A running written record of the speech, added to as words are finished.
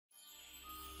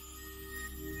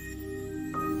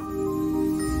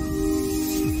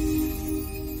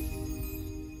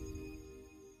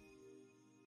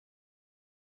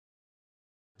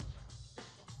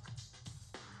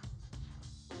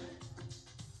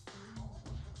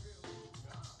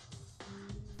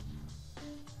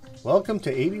Welcome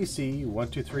to ABC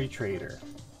 123 Trader.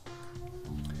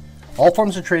 All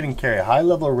forms of trading carry a high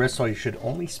level of risk, so you should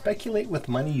only speculate with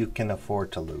money you can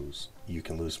afford to lose. You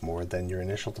can lose more than your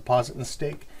initial deposit and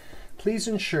stake. Please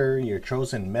ensure your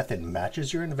chosen method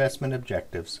matches your investment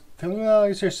objectives.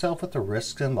 Familiarize yourself with the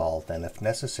risks involved and, if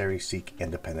necessary, seek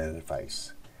independent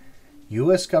advice.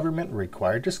 U.S. Government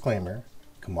required disclaimer,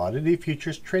 Commodity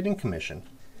Futures Trading Commission.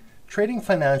 Trading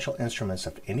financial instruments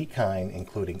of any kind,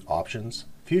 including options,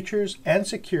 futures, and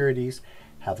securities,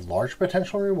 have large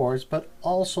potential rewards but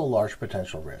also large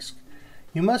potential risk.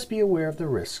 You must be aware of the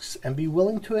risks and be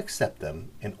willing to accept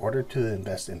them in order to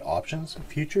invest in options,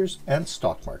 futures, and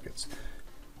stock markets.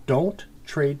 Don't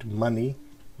trade money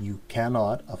you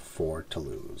cannot afford to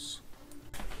lose.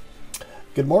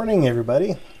 Good morning,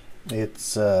 everybody.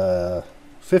 It's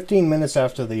 15 minutes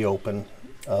after the open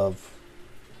of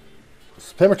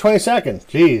September 22nd.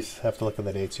 Jeez, I have to look at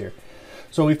the dates here.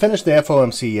 So we finished the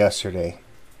FOMC yesterday.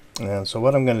 And so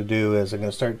what I'm going to do is I'm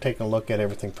going to start taking a look at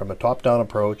everything from a top-down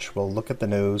approach. We'll look at the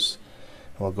news,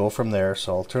 and we'll go from there.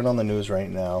 So I'll turn on the news right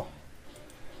now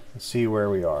and see where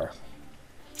we are.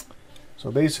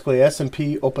 So basically,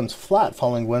 S&P opens flat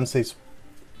following Wednesday's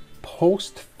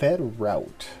post-Fed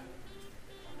rout.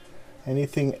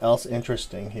 Anything else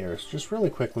interesting here? So just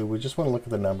really quickly, we just want to look at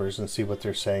the numbers and see what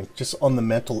they're saying, just on the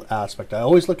mental aspect. I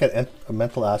always look at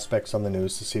mental aspects on the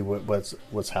news to see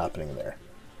what's happening there.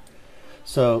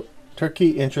 So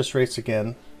Turkey interest rates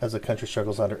again as the country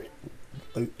struggles under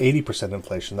 80%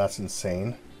 inflation. That's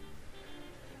insane.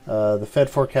 The Fed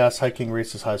forecasts hiking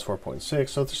rates as high as 4.6.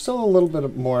 So there's still a little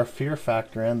bit more fear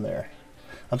factor in there.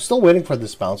 I'm still waiting for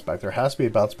this bounce back. There has to be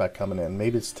a bounce back coming in.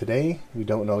 Maybe it's today. We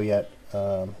don't know yet.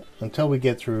 Until we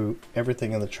get through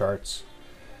everything in the charts,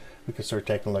 we can start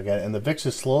taking a look at it. And the VIX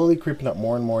is slowly creeping up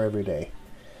more and more every day.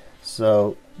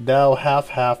 So Dow half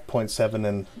 0.7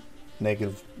 and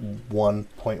negative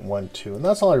 1.12, and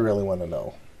that's all I really want to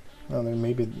know. Well, then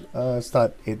maybe it's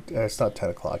not 10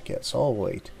 o'clock yet, so I'll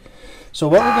wait. So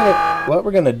what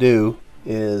we're gonna do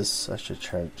is, I should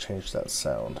change that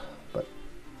sound, but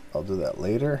I'll do that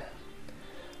later.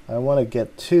 I want to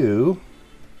get to,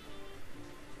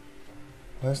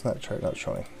 why is that chart not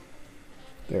showing?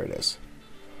 There it is.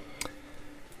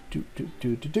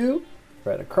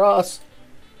 Right across.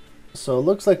 So it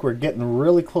looks like we're getting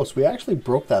really close. We actually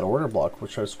broke that order block,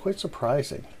 which was quite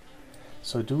surprising.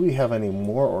 So do we have any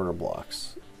more order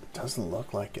blocks? It doesn't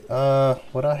look like it.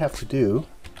 What I have to do,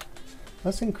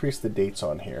 let's increase the dates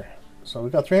on here. So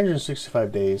we've got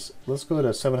 365 days. Let's go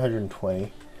to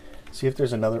 720. See if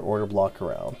there's another order block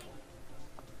around.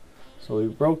 So we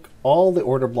broke all the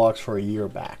order blocks for a year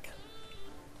back,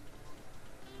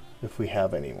 if we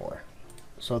have any more.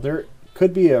 So there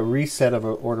could be a reset of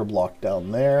an order block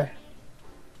down there.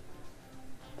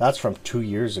 That's from 2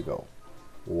 years ago.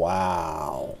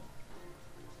 Wow.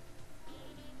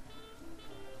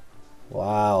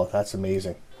 Wow, that's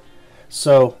amazing.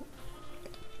 So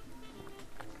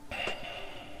I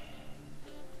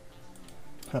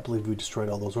can't believe we destroyed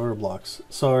all those order blocks.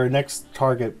 So our next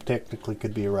target technically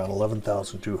could be around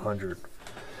 11,200.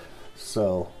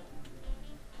 So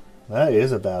that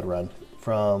is a bad run.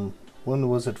 From, when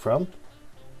was it from?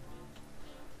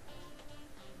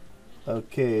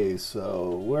 Okay,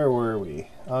 so where were we?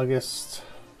 August,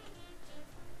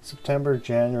 September,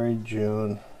 January,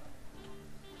 June,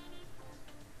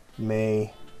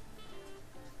 May.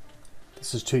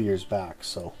 This is 2 years back,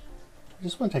 so I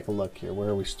just want to take a look here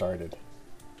where we started.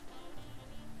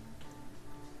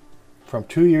 From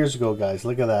 2 years ago, guys,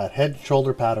 look at that. Head and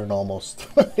shoulder pattern almost.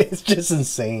 It's just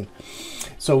insane.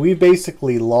 So we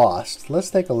basically lost. Let's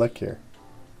take a look here.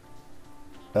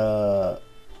 From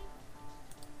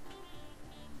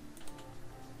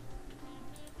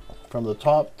the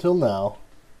top till now,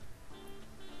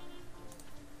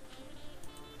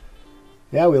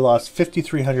 yeah, we lost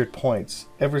 5,300 points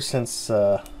ever since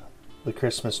the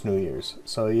Christmas New Year's.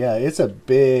 So yeah, it's a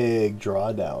big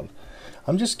drawdown.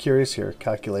 I'm just curious here,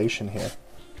 calculation here.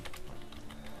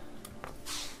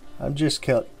 I'm just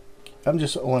want to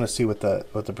see what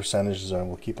the percentages are, and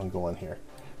we'll keep on going here.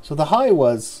 So the high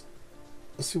was,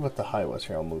 let's see what the high was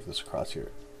here. I'll move this across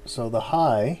here. So the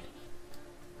high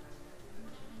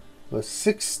was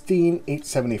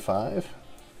 16,875.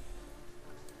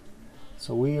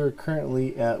 So we are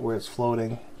currently at where it's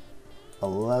floating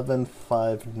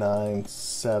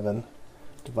 11,597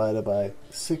 divided by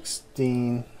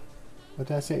 16. What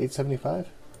did I say? 875? I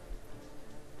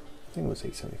think it was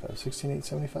 875.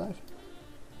 16,875.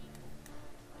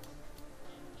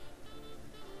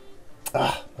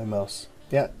 Ah, my mouse.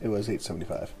 Yeah, it was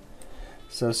 875.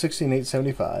 So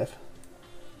 16,875.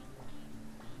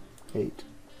 8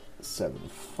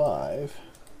 7.5.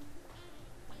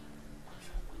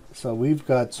 So we've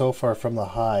got so far from the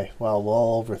high, well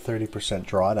over 30%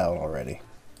 drawdown already.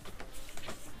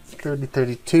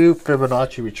 30.32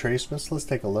 Fibonacci retracements. Let's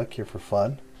take a look here for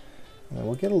fun. And then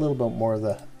we'll get a little bit more of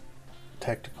the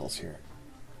technicals here.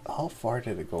 How far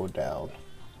did it go down?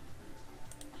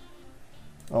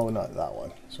 Oh, not that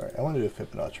one. Sorry, I want to do a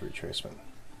Fibonacci retracement.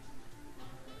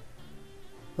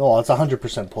 Oh, it's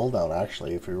 100% pull down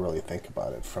actually, if you really think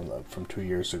about it, from 2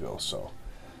 years ago. So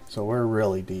we're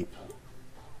really deep.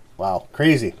 Wow,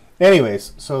 crazy.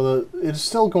 Anyways, so it's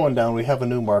still going down. We have a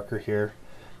new marker here,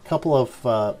 a couple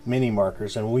of mini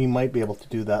markers, and we might be able to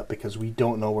do that because we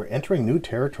don't know. We're entering new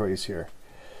territories here.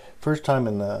 First time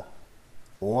in a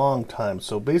long time.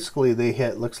 So basically they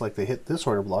hit, looks like they hit this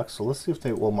order block. So let's see if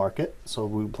they will mark it. So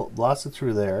we blasted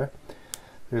through there.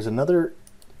 There's another,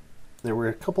 there were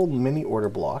a couple mini order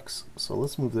blocks. So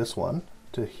let's move this one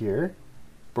to here.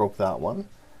 Broke that one.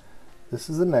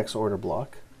 This is the next order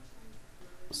block.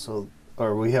 So,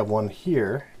 or we have one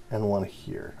here and one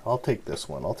here. I'll take this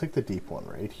one. I'll take the deep one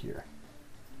right here.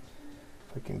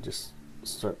 If I can just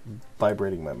start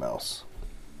vibrating my mouse.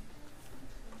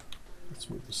 Let's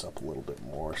move this up a little bit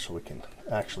more so we can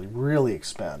actually really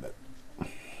expand it. Move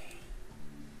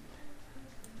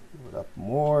it up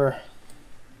more.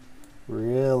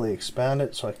 Really expand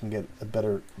it so I can get a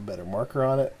better marker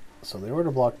on it. So the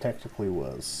order block technically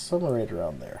was somewhere right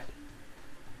around there.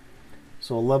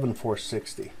 So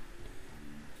 11,460.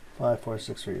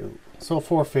 5,463. So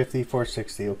 450,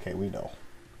 460. Okay, we know.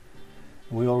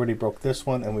 We already broke this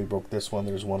one and we broke this one.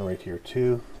 There's one right here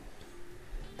too.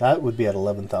 That would be at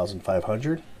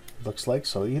 11,500. Looks like.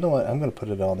 So you know what? I'm going to put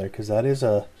it on there because that is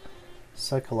a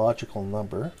psychological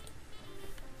number.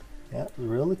 Yeah,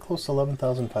 really close to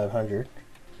 11,500.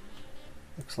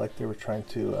 Looks like they were trying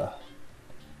to.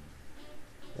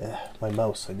 My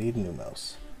mouse. I need a new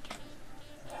mouse.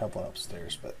 Have one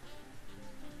upstairs, but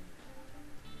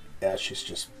yeah, she's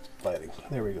just fighting.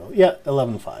 There we go. Yeah,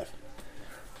 11.5.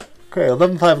 Okay,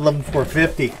 11.5,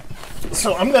 11,450.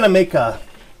 So I'm gonna make a,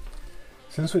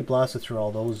 since we blasted through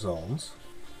all those zones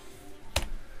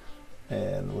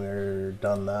and we're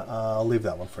done that, I'll leave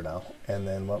that one for now. And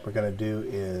then what we're gonna do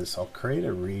is I'll create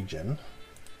a region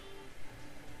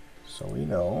so we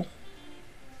know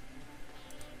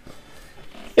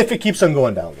if it keeps on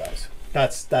going down, guys.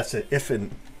 That's it. If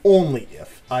and only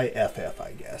if. IFF,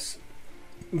 I guess.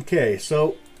 Okay,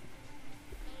 so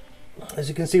as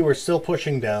you can see, we're still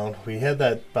pushing down. We had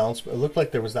that bounce. It looked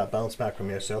like there was that bounce back from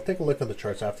yesterday. I'll take a look at the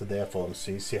charts after the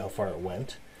FOMC, see how far it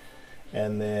went.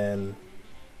 And then,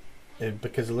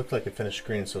 because it looked like it finished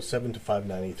green, so 7 to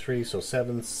 593, so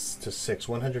 7 to 6,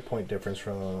 100-point difference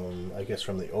from, I guess,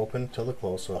 from the open till the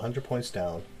close, so 100 points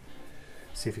down.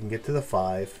 See if we can get to the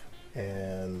 5,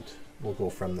 and we'll go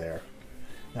from there.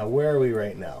 Now, where are we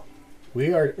right now?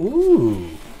 We are,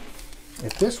 ooh,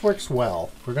 if this works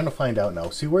well, we're going to find out now.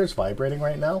 See where it's vibrating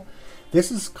right now?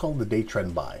 This is called the day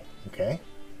trend buy, okay?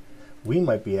 We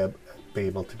might be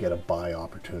able to get a buy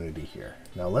opportunity here.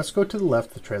 Now, let's go to the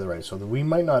left, the trade the right, so that we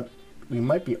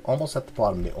might be almost at the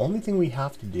bottom. The only thing we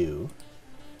have to do,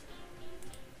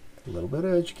 a little bit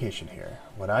of education here.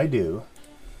 What I do,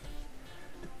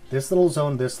 this little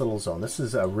zone, this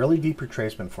is a really deep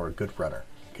retracement for a good runner,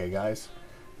 okay, guys?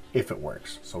 If it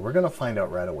works. So we're going to find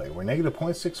out right away. We're negative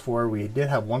 0.64. We did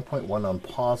have 1.1 on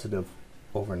positive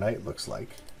overnight, looks like.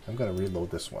 I'm going to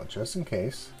reload this one just in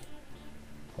case.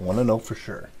 I want to know for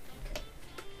sure.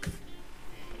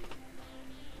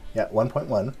 Yeah,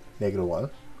 1.1, negative 1.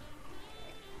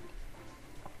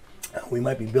 We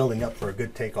might be building up for a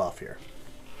good takeoff here.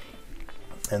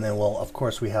 And then, well, of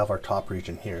course, we have our top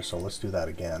region here. So let's do that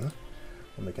again.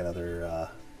 We'll make another...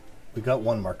 we got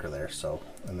one marker there, so,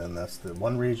 and then that's the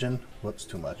one region. Whoops,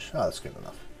 too much. Oh, that's good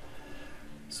enough.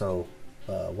 So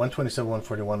 127,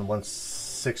 141,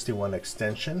 161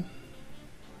 extension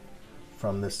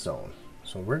from this zone.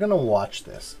 So we're going to watch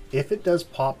this. If it does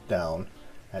pop down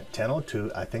at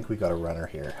 10:02, I think we got a runner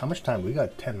here. How much time? We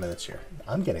got 10 minutes here.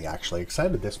 I'm getting actually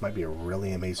excited. This might be a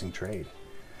really amazing trade.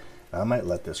 I might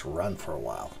let this run for a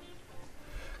while.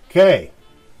 Okay.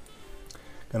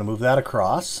 Going to move that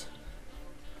across.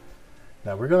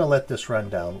 Now we're going to let this run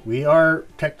down. We are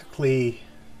technically,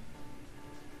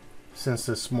 since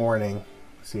this morning,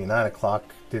 see 9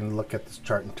 o'clock, didn't look at this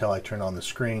chart until I turned on the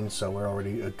screen, so we're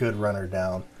already a good runner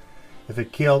down. If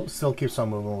it still keeps on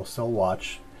moving, we'll still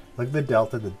watch. Look at the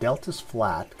delta. The delta's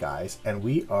flat, guys, and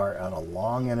we are on a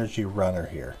long energy runner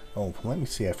here. Oh, let me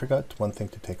see. I forgot one thing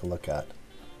to take a look at.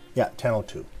 Yeah,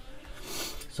 10:02.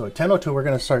 So at 10:02, we're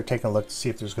going to start taking a look to see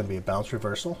if there's going to be a bounce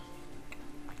reversal.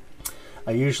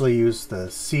 I usually use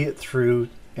the See It Through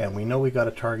And we know we got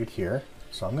a target here.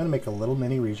 So I'm going to make a little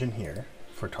mini region here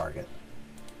for target.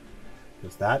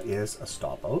 Because that is a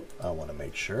stop out. I want to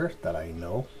make sure that I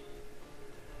know.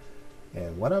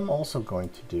 And what I'm also going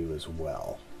to do as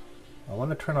well, I want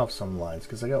to turn off some lines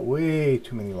because I got way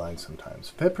too many lines sometimes.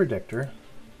 Fit predictor,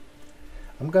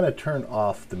 I'm going to turn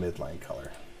off the midline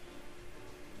color.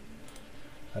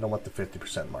 I don't want the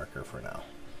 50% marker for now.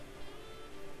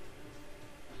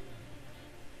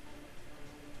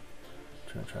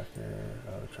 Turn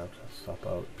tracker, stop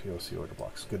out, POC order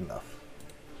blocks, good enough.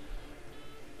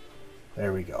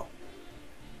 There we go.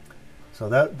 So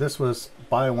this was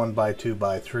buy 1, buy 2,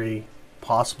 buy 3,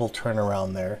 possible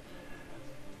turnaround there.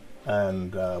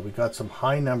 And we got some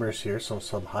high numbers here, so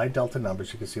some high delta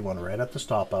numbers. You can see one right at the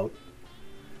stop out.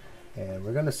 And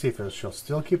we're going to see if she'll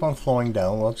still keep on flowing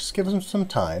down. We'll just give them some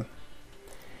time.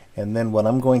 And then what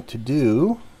I'm going to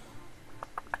do,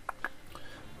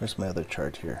 where's my other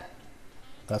chart here?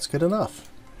 That's good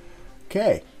enough.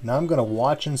 Okay, now I'm going to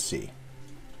watch and see.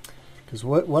 Because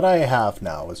what I have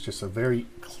now is just a very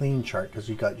clean chart, because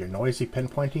you got your noisy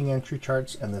pinpointing entry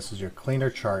charts, and this is your cleaner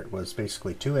chart, was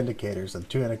basically 2 indicators, and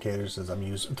 2 indicators is I'm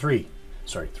using 3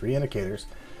 indicators.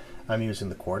 I'm using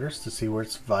the quarters to see where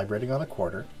it's vibrating on a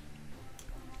quarter.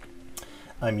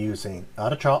 I'm using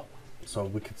out of chop, so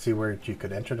we could see where you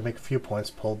could enter to make a few points,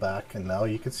 pull back, and now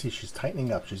you can see she's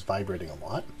tightening up, she's vibrating a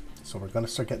lot. So we're going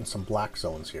to start getting some black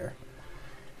zones here.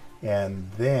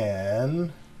 And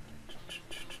then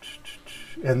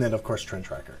of course trend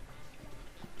tracker.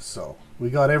 So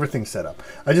we got everything set up.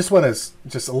 I just want to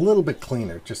just a little bit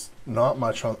cleaner, just not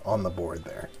much on the board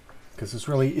there, because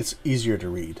it's easier to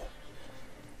read.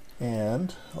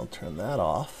 And I'll turn that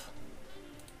off.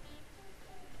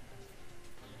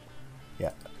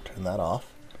 Yeah, turn that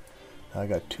off. Now I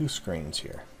got 2 screens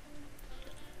here.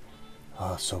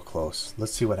 Oh, so close.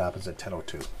 Let's see what happens at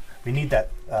 10:02. We need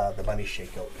that the money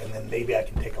shakeout, and then maybe I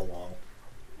can take a long.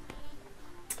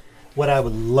 What I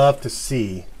would love to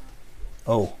see,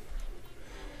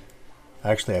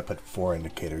 actually I put 4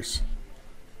 indicators,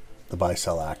 the buy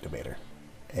sell activator,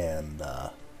 and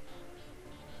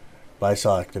buy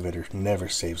sell activator never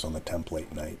saves on the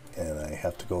template night, and I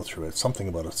have to go through it. Something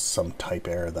about some type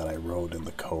error that I wrote in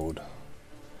the code.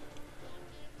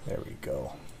 There we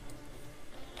go.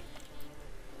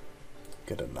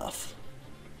 Good enough.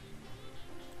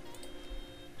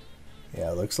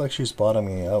 Yeah, it looks like she's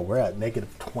bottoming out. We're at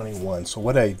 -21. So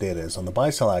what I did is on the buy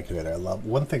sell activator,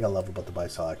 one thing I love about the buy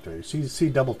sell activator. So you see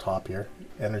double top here,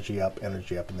 energy up, and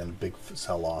then a big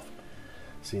sell off.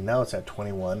 See, now it's at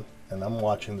 21, and I'm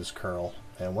watching this curl.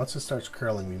 And once it starts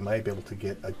curling, we might be able to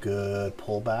get a good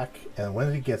pullback. And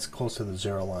when it gets close to the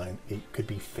 0 line, it could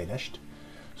be finished.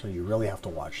 So you really have to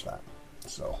watch that.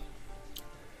 So,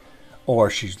 or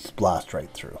she's blast right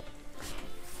through.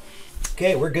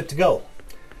 Okay, we're good to go.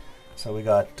 So we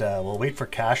got, we'll wait for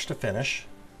cash to finish,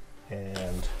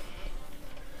 and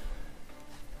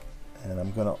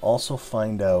I'm going to also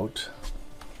find out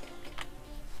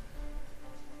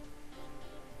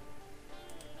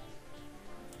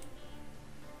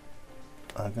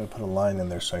I'm going to put a line in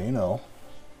there so you know.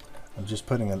 I'm just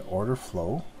putting an order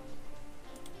flow.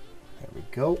 There we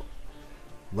go.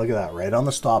 Look at that, right on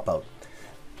the stop out.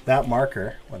 That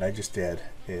marker, what I just did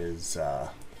is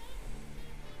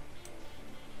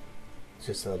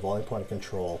just a volume point of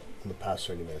control in the past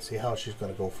 30 minutes. See how she's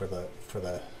going to go for the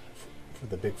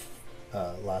big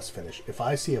last finish. If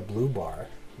I see a blue bar,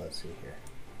 let's see here.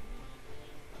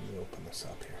 Let me open this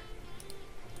up here.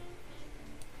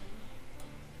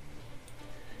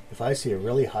 If I see a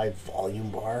really high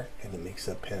volume bar and it makes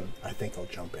a pin, I think I'll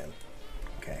jump in.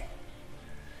 Okay.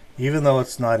 Even though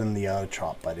it's not in the auto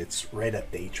chop, but it's right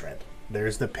at DayTrend.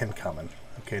 There's the pin coming.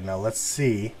 Okay, now let's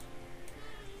see.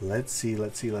 Let's see.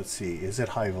 Is it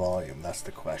high volume? That's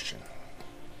the question.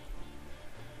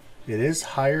 It is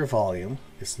higher volume.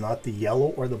 It's not the yellow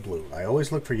or the blue. I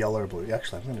always look for yellow or blue.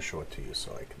 Actually, I'm going to show it to you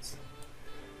so I can see.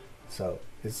 So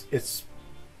it's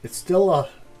still a.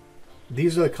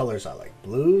 These are the colors I like: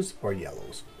 blues or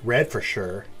yellows. Red for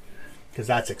sure, because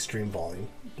that's extreme volume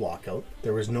blockout.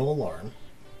 There was no alarm.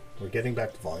 We're getting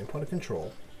back to volume point of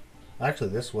control. Actually,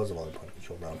 this was a volume point of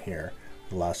control down here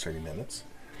for the last 30 minutes.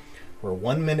 We're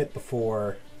 1 minute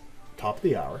before top of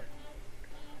the hour.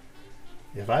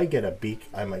 If I get a beak,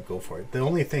 I might go for it. The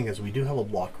only thing is we do have a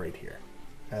block right here.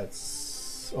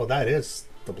 That's, oh, that is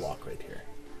the block right here.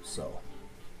 So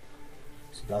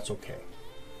that's okay.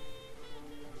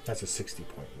 That's a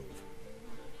 60-point move.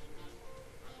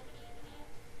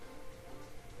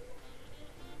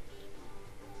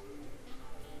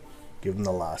 Give them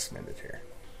the last minute here.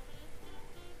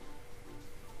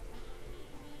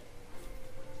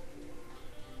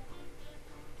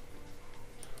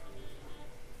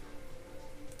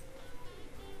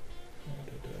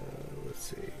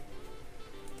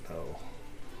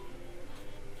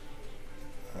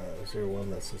 Is there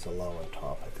one that says allow on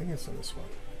top? I think it's in this one.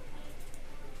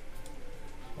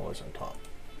 Oh, it's on top.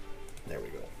 There we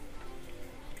go.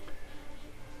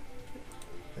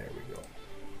 There we go.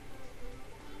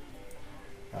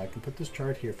 Now I can put this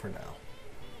chart here for now.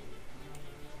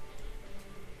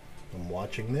 I'm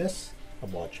watching this.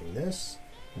 I'm watching this.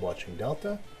 I'm watching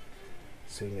delta.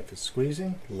 Seeing if it's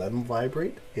squeezing. Let them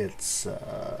vibrate. It's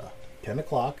 10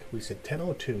 o'clock. We said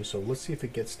 10:02. So let's see if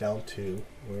it gets down to,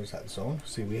 where's that zone?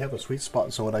 See, we have a sweet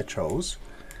spot zone I chose.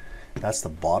 That's the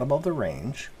bottom of the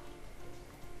range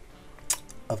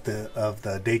of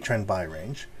the day trend buy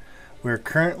range. We're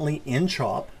currently in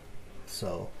chop.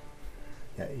 So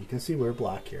yeah, you can see we're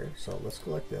black here. So let's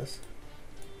go like this.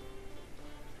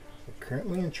 We're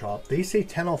currently in chop. They say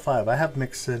 10:05. I have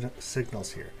mixed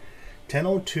signals here.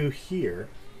 10:02 here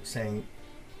saying,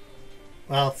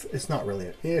 well, it's not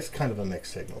really, it's kind of a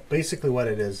mixed signal. Basically what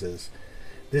it is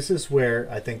this is where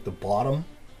I think the bottom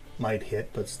might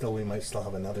hit, but still we might still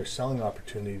have another selling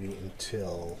opportunity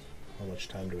until, how much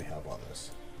time do we have on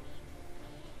this?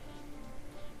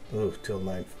 Ooh, till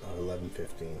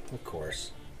 11:15, of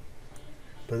course.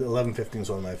 But 11:15 is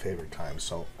one of my favorite times,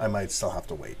 so I might still have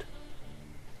to wait.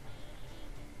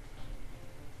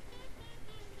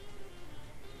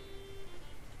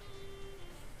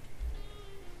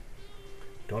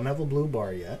 Don't have a blue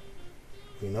bar yet.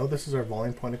 We know this is our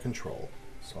volume point of control,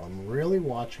 so I'm really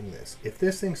watching this. If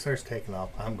this thing starts taking off,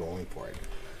 I'm going for it.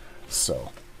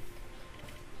 So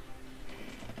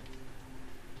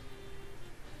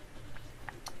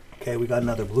okay, we got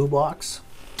another blue box.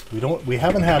 We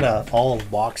haven't had a olive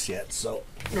box yet, so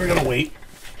we're gonna wait.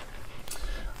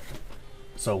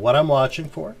 So what I'm watching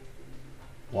for,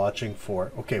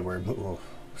 okay, we're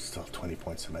still 20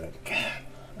 points a minute.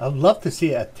 I'd love to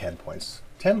see it at 10 points.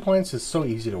 10 points is so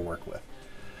easy to work with.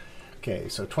 Okay,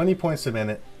 so 20 points a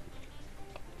minute.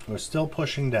 We're still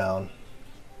pushing down.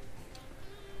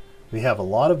 We have a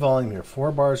lot of volume here.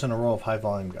 4 bars in a row of high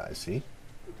volume, guys. See?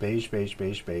 Beige, beige,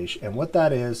 beige, beige. And what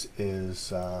that is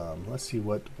let's see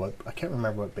what I can't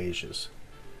remember what beige is.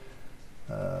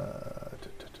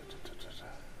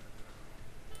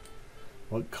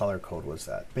 What color code was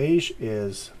that? Beige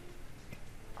is,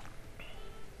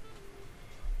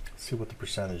 let's see what the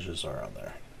percentages are on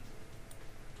there.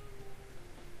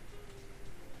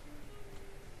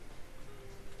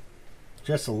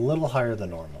 Just a little higher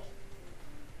than normal.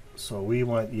 So we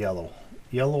want yellow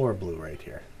or blue right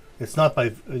here. It's not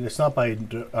by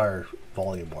our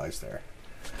volume wise there.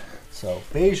 So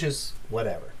beige is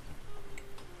whatever.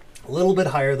 A little bit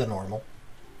higher than normal.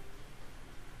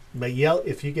 But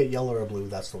if you get yellow or blue,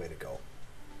 that's the way to go.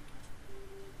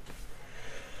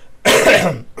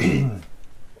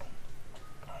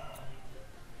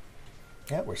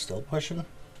 Yeah, we're still pushing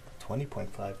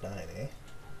 20.59, eh?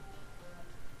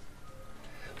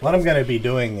 What I'm going to be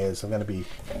doing is I'm going to be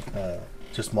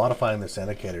just modifying this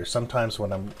indicator. Sometimes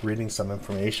when I'm reading some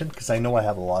information, because I know I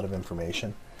have a lot of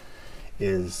information,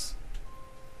 is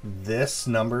this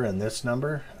number and this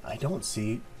number I don't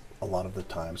see a lot of the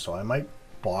time. So I might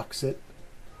box it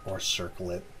or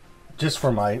circle it just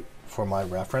for my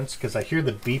reference, because I hear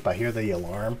the beep, I hear the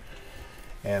alarm,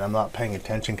 and I'm not paying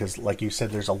attention because, like you said,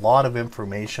 there's a lot of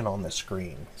information on the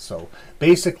screen. So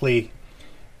basically,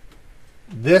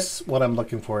 what I'm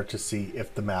looking for to see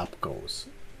if the map goes.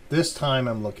 This time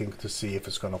I'm looking to see if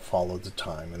it's going to follow the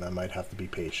time, and I might have to be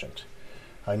patient.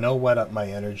 I know what my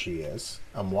energy is.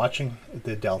 I'm watching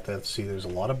the delta. See, there's a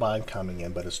lot of buying coming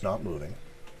in, but it's not moving.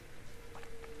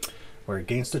 We're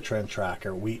against the trend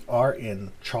tracker. We are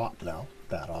in chop now.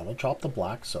 That auto chop the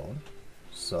black zone.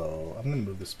 So I'm going to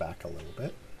move this back a little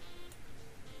bit.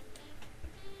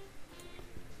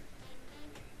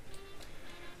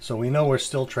 So we know we're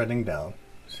still trending down.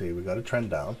 See, we got a trend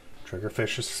down.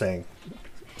 Triggerfish is saying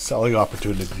selling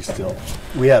opportunity still.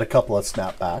 We had a couple of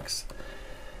snapbacks,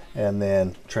 and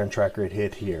then trend tracker had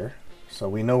hit here. So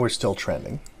we know we're still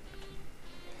trending.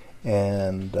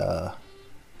 And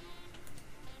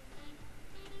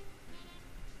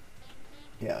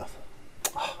yeah,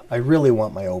 I really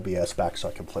want my OBS back so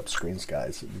I can flip screens,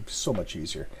 guys. It'd be so much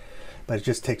easier. But it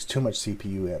just takes too much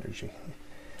CPU energy.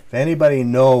 If anybody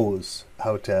knows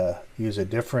how to use a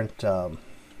different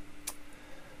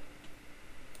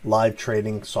live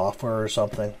trading software or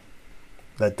something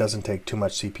that doesn't take too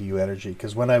much CPU energy,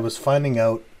 because when I was finding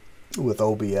out with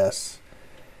OBS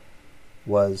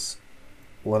was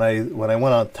when I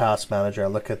went on Task Manager, I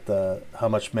look at how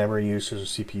much memory usage or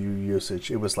CPU usage.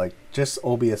 It was like just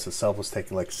OBS itself was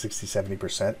taking like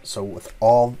 60-70%. So with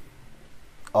all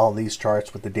these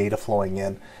charts with the data flowing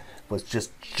in, was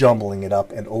just jumbling it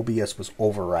up, and OBS was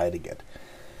overriding it.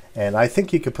 And I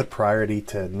think you could put priority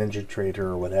to Ninja Trader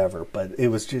or whatever, but it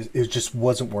just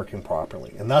wasn't working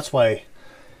properly. And that's why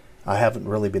I haven't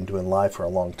really been doing live for a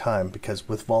long time, because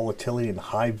with volatility and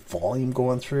high volume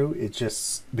going through, it's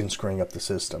just been screwing up the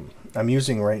system. I'm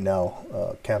using right now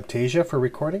Camtasia for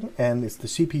recording, and it's the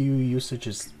CPU usage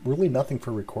is really nothing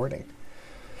for recording.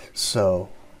 So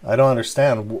I don't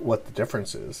understand what the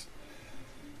difference is.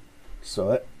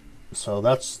 So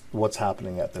that's what's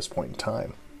happening at this point in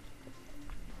time.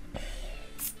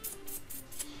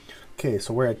 Okay,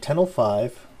 so we're at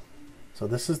 10:05. So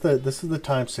this is the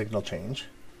time signal change.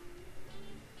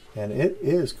 And it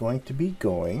is going to be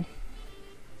going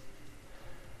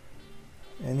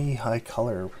any high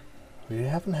color. We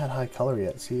haven't had high color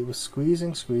yet. See, it was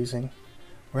squeezing.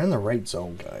 We're in the right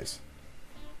zone, guys.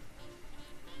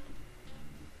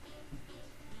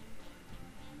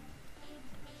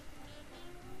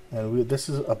 And this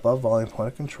is above volume point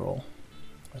of control.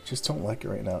 I just don't like it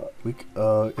right now. If you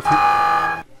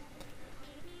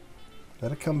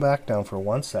let it come back down for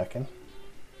 1 second.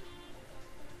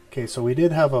 Okay, so we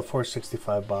did have a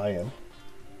 465 buy-in.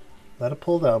 Let it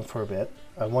pull down for a bit.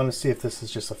 I want to see if this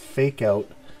is just a fake out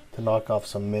to knock off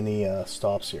some mini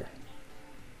stops here.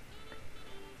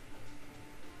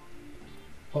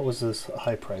 What was this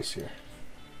high price here?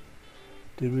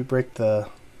 Did we break the...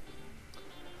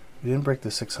 We didn't break the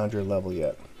 600 level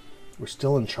yet. We're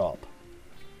still in chop.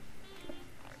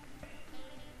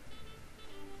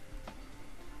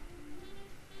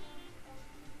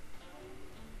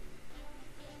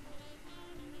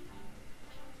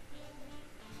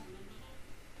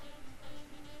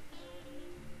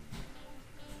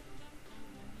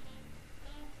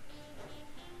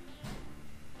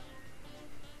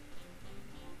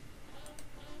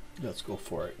 Let's go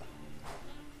for it.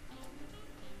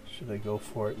 Should I go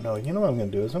for it? No, you know what I'm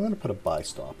going to do is I'm going to put a buy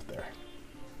stop there.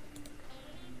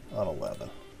 On 11.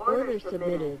 Order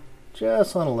submitted.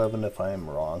 Just on 11 if I am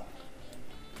wrong.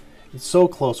 It's so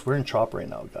close. We're in chop right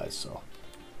now, guys. So,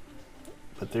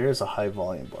 but there is a high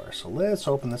volume bar. So let's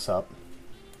open this up.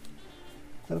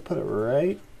 I'm going to put it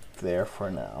right there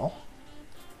for now.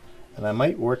 And I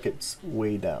might work its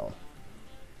way down.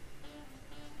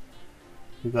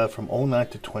 We got from 09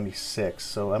 to 26,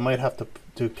 so I might have to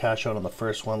do cash out on the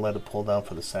first one, let it pull down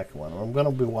for the second one. I'm going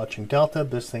to be watching Delta.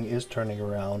 This thing is turning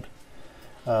around.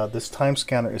 This time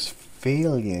scanner is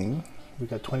failing. We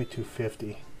got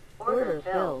 2250. Order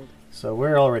filled. So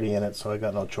we're already in it, so I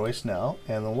got no choice now.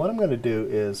 And then what I'm going to do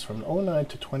is from 09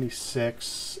 to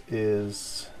 26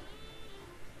 is...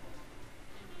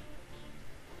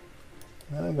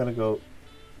 Then I'm going to go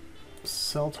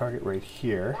sell target right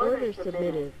here. Order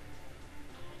submitted.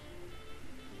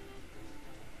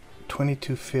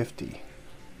 2250.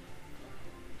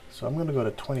 So I'm going to go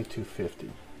to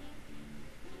 2250.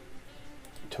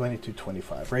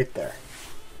 2225 right there.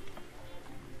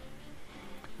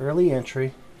 Early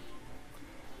entry.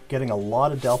 Getting a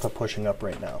lot of delta pushing up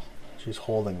right now. She's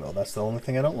holding though. That's the only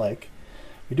thing I don't like.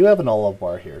 We do have an olive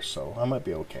bar here, so I might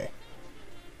be okay.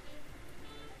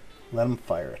 Let him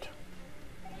fire it.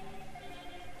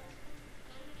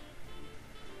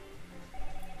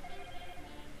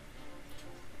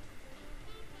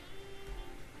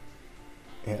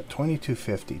 Yeah,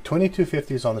 2250.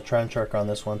 2250 is on the trend chart on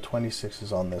this one. 26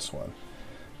 is on this one.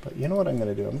 But you know what I'm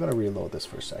going to do? I'm going to reload this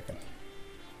for a second.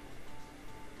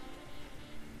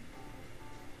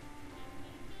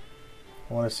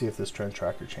 I want to see if this trend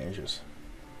tracker changes.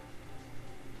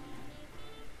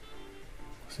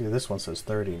 See, this one says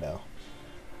 30 now.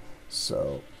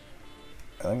 So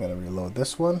I'm going to reload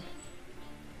this one.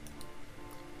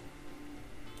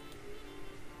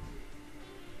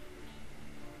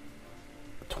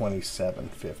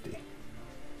 $27.50.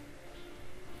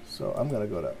 So I'm going to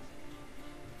go to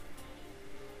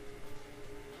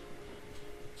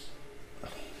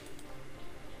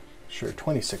sure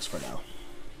 26 for now.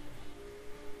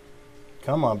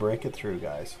 Come on, break it through,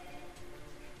 guys.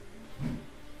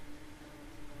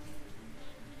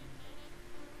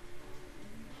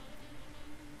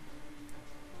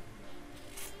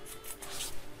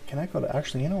 Can I go to,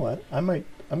 actually, you know what? I'm going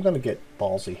to get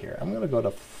ballsy here. I'm going to go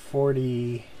to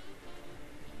 46.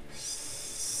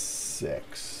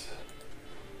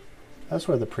 That's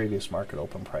where the previous market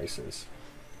open price is.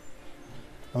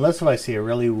 Unless if I see a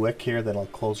really wick here, then I'll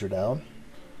close her down.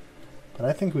 But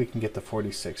I think we can get to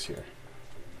 46 here.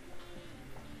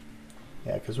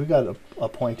 Yeah, because we got a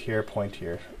point here, point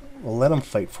here. We'll let them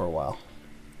fight for a while.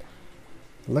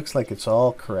 It looks like it's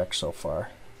all correct so far.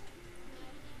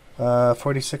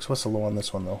 46, what's the low on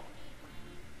this one though?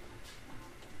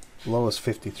 Low is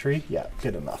 53. Yeah,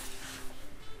 good enough.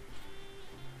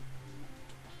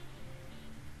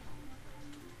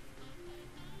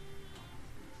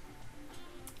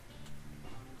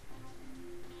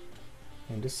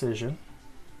 Indecision.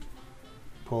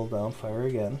 Pull down, fire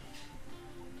again.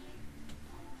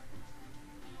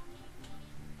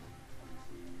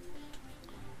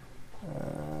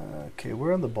 Okay,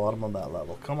 we're on the bottom of that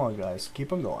level. Come on, guys,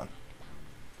 keep on going.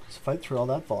 Let's fight through all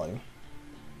that volume.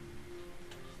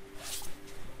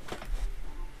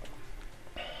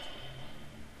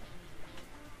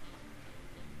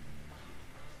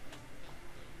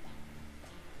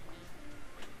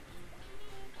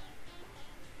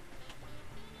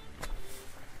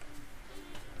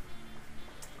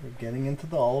 We're getting into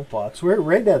the olive box. We're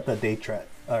right at the DayTrend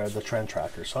or the trend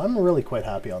tracker, so I'm really quite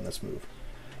happy on this move.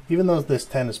 Even though this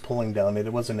 10 is pulling down,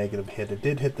 it was a negative hit. It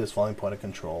did hit this volume point of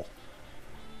control.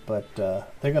 But they're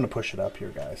going to push it up here,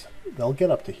 guys. They'll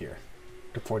get up to here,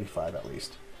 to 45 at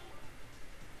least.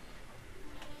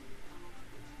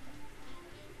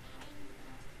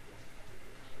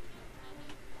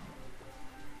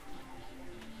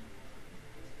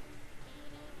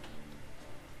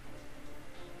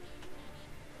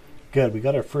 Good, we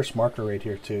got our first marker right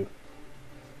here too.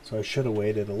 So I should have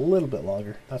waited a little bit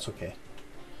longer. That's okay.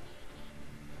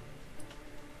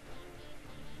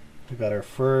 We got our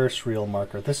first real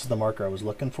marker. This is the marker I was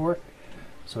looking for.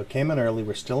 So it came in early.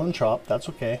 We're still in chop. That's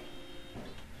okay.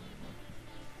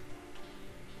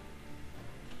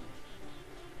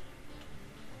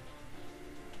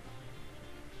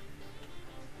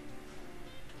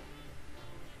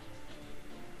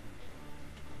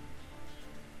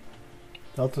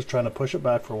 Delta's trying to push it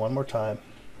back for one more time.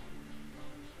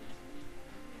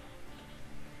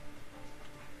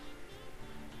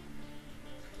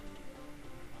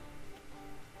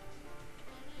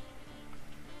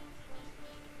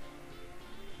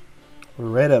 We're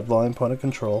right at volume point of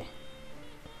control.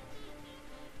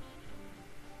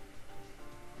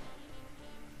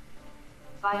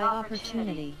 By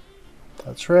opportunity.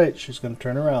 That's right, she's going to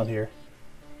turn around here.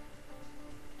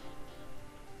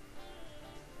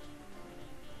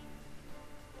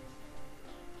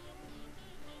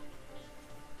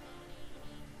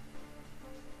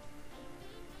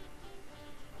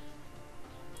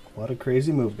 What a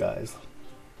crazy move, guys.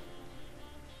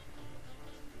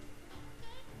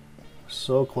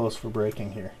 So close for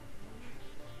breaking here.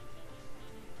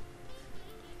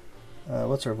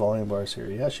 What's our volume bars here?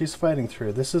 Yeah, she's fighting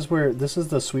through. This is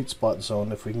the sweet spot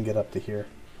zone if we can get up to here.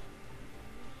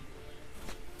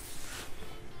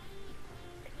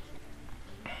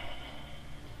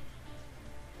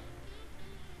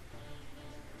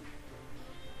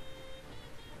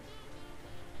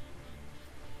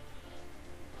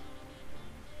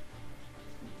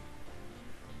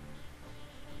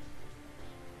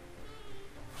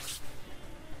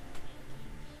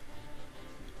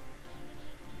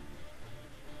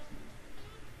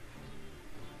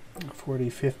 $40,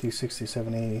 $50, $60,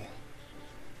 $70.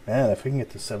 Man, if we can get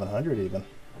to 700 even.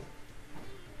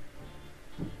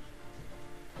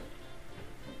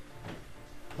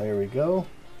 There we go.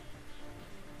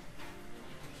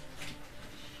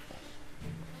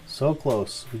 So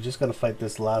close. We just got to fight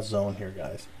this last zone here,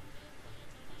 guys.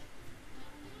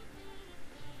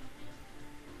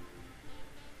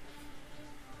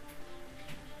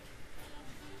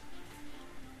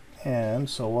 And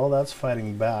so while that's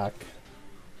fighting back,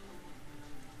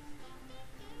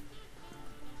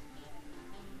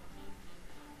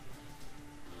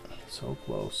 so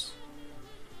close.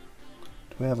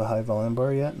 Do we have a high volume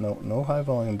bar yet? No, no high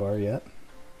volume bar yet.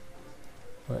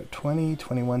 We're at 20,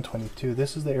 21, 22.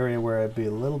 This is the area where I'd be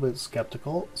a little bit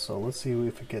skeptical. So let's see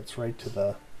if it gets right to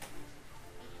the...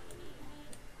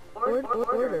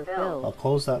 Order filled. I'll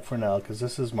close that for now because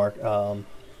this is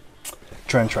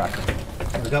trend tracker.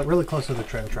 We got really close to the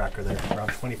trend tracker there, around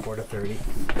 24 to 30.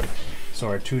 So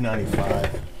our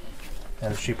 295.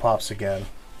 And if she pops again.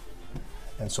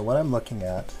 And so what I'm looking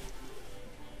at,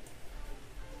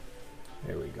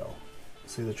 there we go.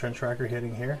 See the trend tracker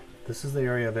hitting here? This is the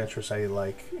area of interest I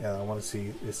like. I want to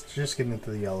see, it's just getting into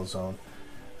the yellow zone.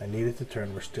 I need it to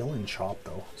turn. We're still in chop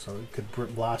though, so it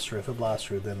could blast through. If it blasts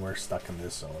through, then we're stuck in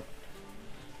this zone.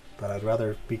 But I'd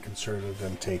rather be conservative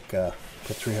and take put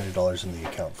 $300 in the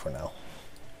account for now,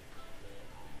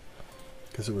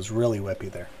 because it was really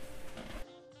whippy there.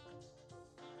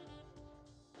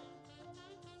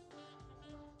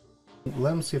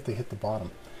 Let them see if they hit the bottom.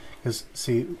 Because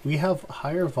see, we have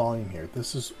higher volume here.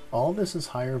 This is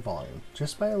higher volume,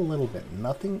 just by a little bit,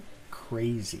 nothing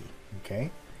crazy,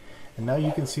 okay? And now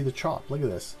you can see the chop. Look at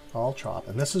this, all chop,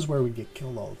 and this is where we get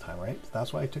killed all the time, right?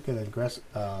 That's why I took an aggressive.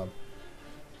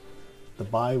 The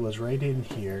buy was right in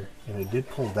here, and it did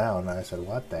pull down. And I said,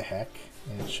 "What the heck?"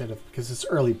 And it should have, because it's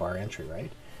early bar entry,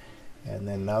 right? And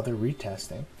then now they're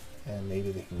retesting, and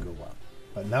maybe they can go up.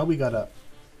 But now we got a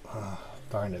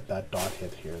Darn it, that dot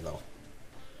hit here though.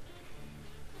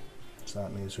 So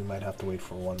that means we might have to wait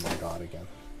for one more dot again.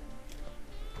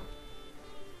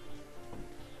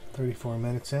 34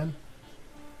 minutes in.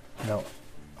 No.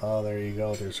 Oh, there you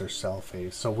go. There's our sell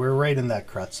phase. So we're right in that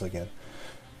crutz again.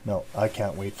 No, I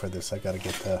can't wait for this. I got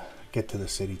to get to the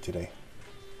city today.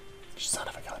 Son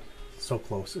of a gun. So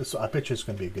close. I bet you it's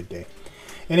going to be a good day.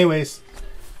 Anyways,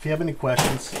 if you have any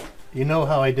questions, you know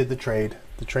how I did the trade.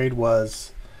 The trade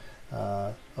was,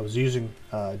 I was using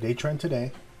DayTrend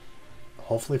today,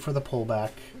 hopefully for the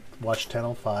pullback. Watched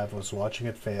 10.05, was watching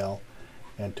it fail,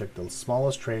 and took the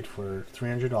smallest trade for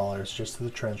 $300 just to the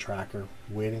trend tracker,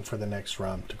 waiting for the next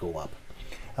round to go up.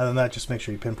 Other than that, just make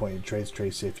sure you pinpoint your trades,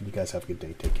 trade safe, and you guys have a good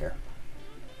day. Take care.